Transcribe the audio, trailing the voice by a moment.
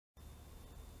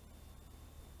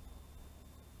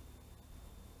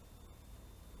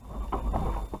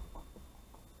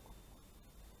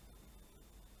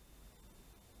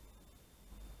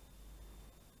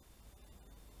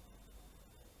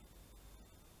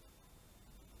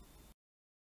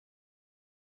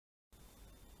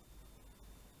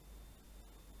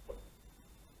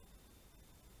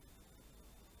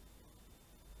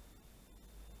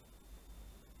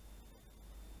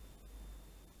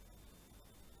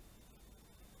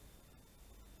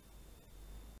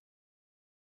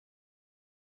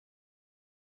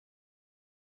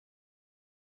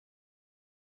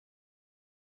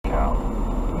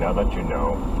I let you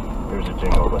know. Here's a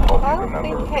jingle to help you remember.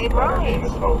 Indicated Our name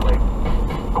is Oakley.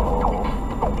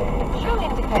 Show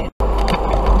indicated.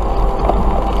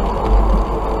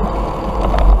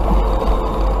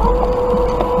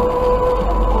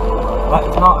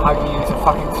 That's not how you use a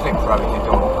fucking slip throw in your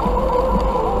door.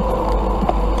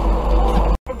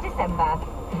 Of December.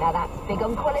 Now that's big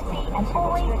on quality and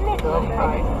always little on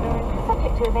price.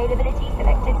 Subject to availability,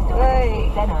 selected stores. Hey.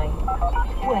 Then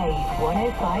Wave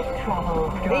 105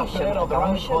 Travel. Good afternoon. On the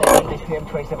road for this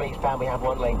PM27 eastbound, we have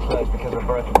one lane closed because of a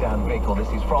broken down vehicle. This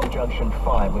is from junction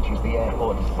 5, which is the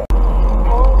airport.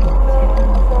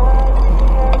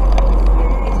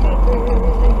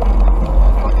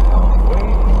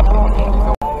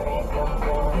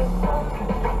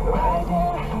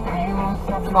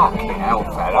 Fucking hell,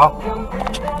 fella.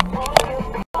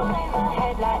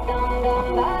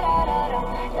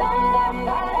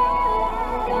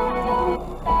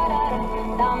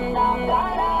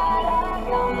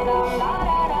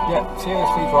 Yeah,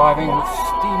 seriously driving with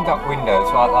steamed up windows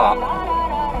like that.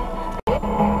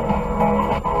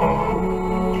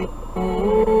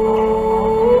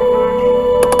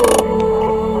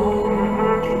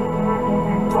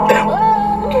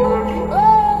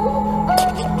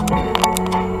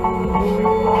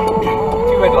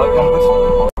 Two red light jumpers.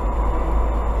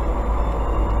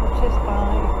 Just by.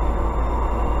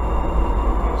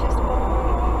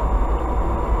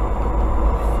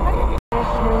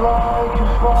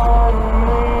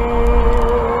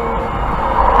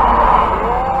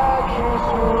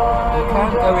 You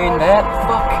can't go in there.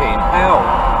 Fucking hell.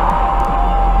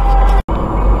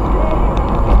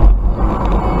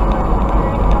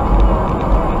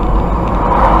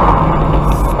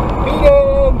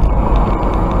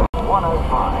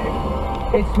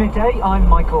 It's midday, I'm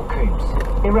Michael Coombs.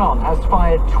 Iran has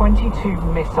fired 22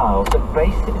 missiles at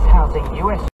bases housing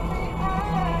US...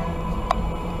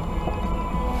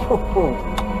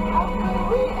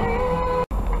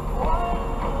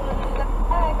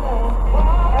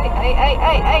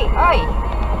 Hey!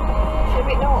 She's a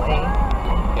bit naughty.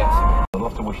 Yes. I'd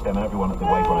love to wish them and everyone at the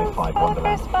Wave 105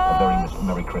 Wonderland a very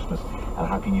Merry Christmas and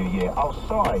Happy New Year. Oh,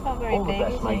 sorry. All the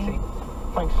best, matey.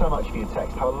 Thanks so much for your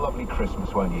text. Have a lovely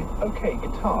Christmas, won't you? Okay,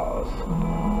 guitars.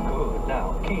 Good.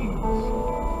 Now, keys.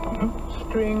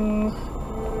 Strings.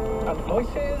 And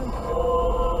voices.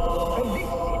 And this.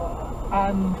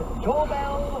 And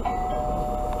doorbell.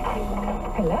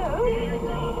 Hello?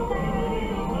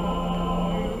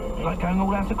 Like going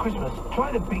all out for Christmas.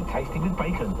 Try the Big Tasty with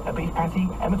bacon, a beef patty,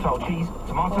 emmental cheese,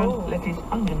 tomato, lettuce,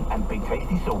 onion, and Big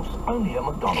Tasty sauce. Only at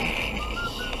McDonald's.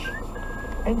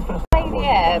 Ends first.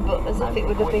 Yeah, but as if it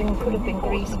would have been, could have been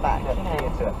grease back, you know,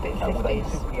 a bit With a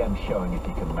 50s. 2 PM showing, if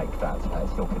you can make that, it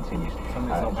still continues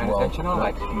Somebody's not as paying well attention, for are the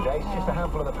they? next few days. Just a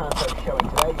handful of the Panto showing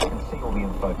today. You can see all the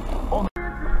info on.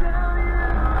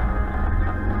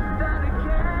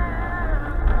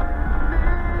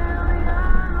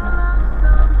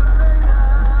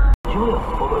 Enjoy a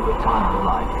fuller retirement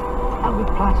life. And with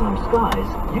Platinum Skies,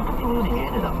 you can be moving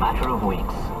in a matter of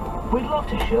weeks. We'd love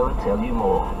to show and tell you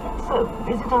more. So,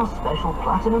 visit our special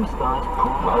Platinum Skies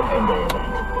Pool Open Day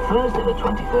event, Thursday the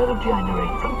 23rd of January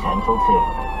from 10 till 2.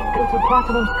 Go to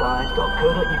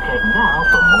platinumskies.co.uk now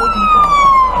for more details.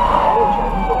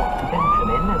 Jones or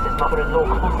Benjamin, as his mother-in-law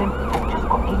calls him, has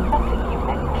just got a lovely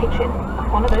evening kitchen.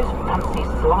 One of those fancy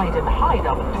slide and hide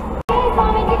ovens.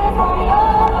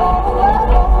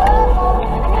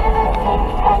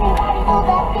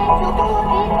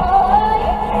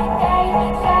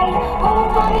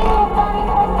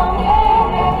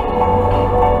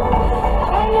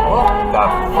 What the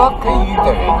fuck are you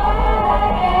doing?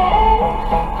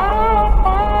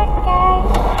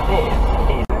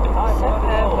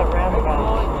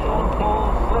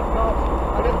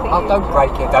 Oh, don't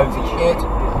break your dozy shit.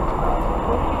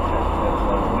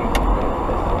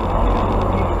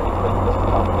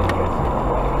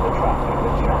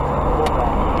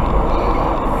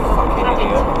 Fucking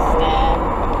idiot.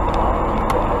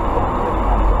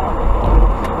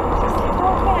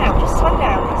 Just slow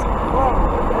down.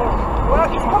 Well,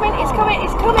 it's coming.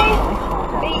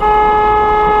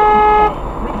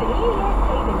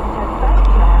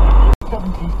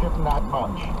 70s didn't add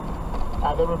much.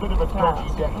 They were a bit of a dodgy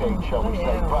decade, shall we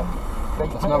say, but they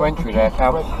There's no entry there,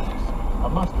 pal. I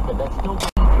must admit, they're still...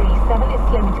 37 is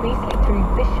slowing to easily through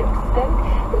Bishopstoke,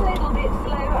 a little bit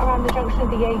slow around the junction of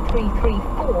the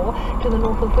A334 to the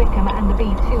north of Wickham and the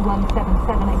B2177,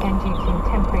 again due to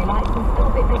temporary lights, and still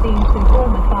a bit busy into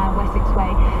Bournemouth via Wessex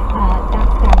Way.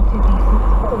 That's down to the St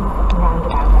Paul's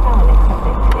roundabout. Our next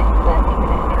update in 30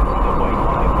 minutes.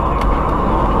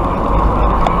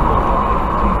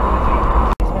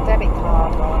 It's my debit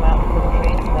card while I'm out of the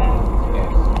country, isn't it?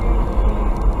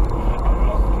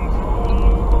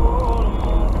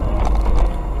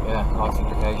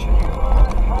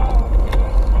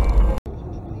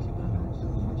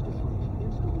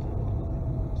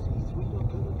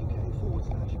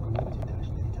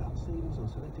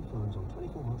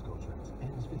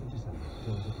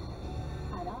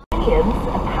 Aliens,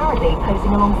 apparently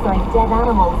posing alongside dead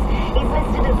animals, is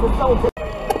listed as assault.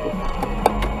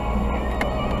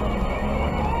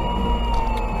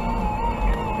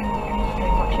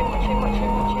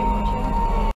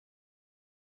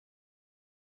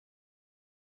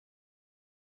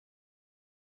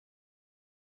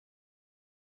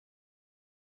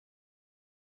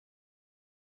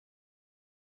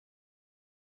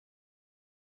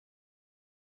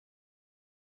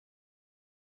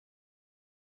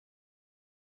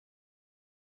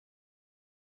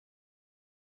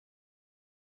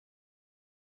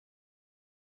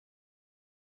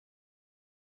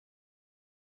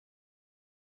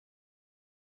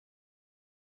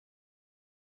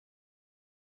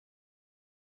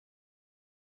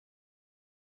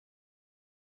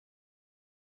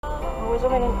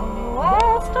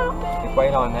 Well, stop. Keep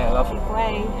waiting on there, love.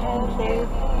 Way, thank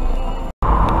you.